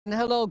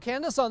Hello,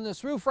 Candace. On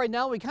this roof right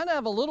now, we kind of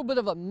have a little bit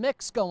of a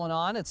mix going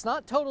on. It's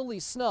not totally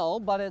snow,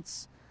 but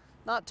it's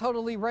not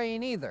totally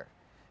rain either.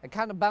 It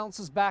kind of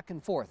bounces back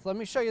and forth. Let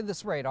me show you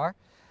this radar.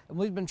 And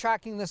we've been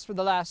tracking this for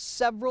the last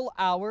several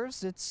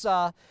hours. It's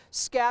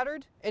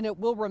scattered, and it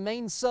will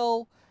remain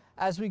so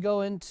as we go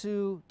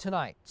into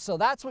tonight. So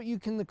that's what you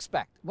can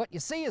expect. What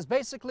you see is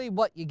basically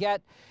what you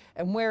get,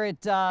 and where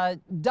it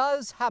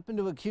does happen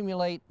to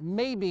accumulate,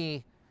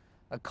 maybe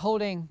a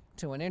coating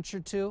to an inch or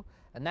two,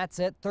 and that's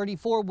it.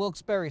 34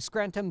 Wilkes-Barre,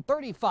 Scranton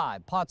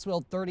 35,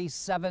 Pottsville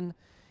 37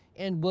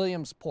 in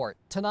Williamsport.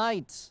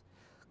 Tonight,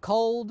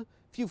 cold,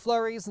 few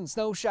flurries and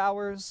snow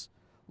showers.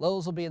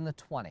 Lows will be in the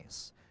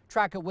 20s.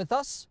 Track it with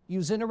us,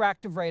 use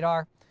interactive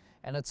radar,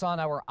 and it's on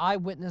our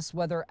Eyewitness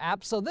weather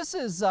app. So this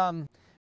is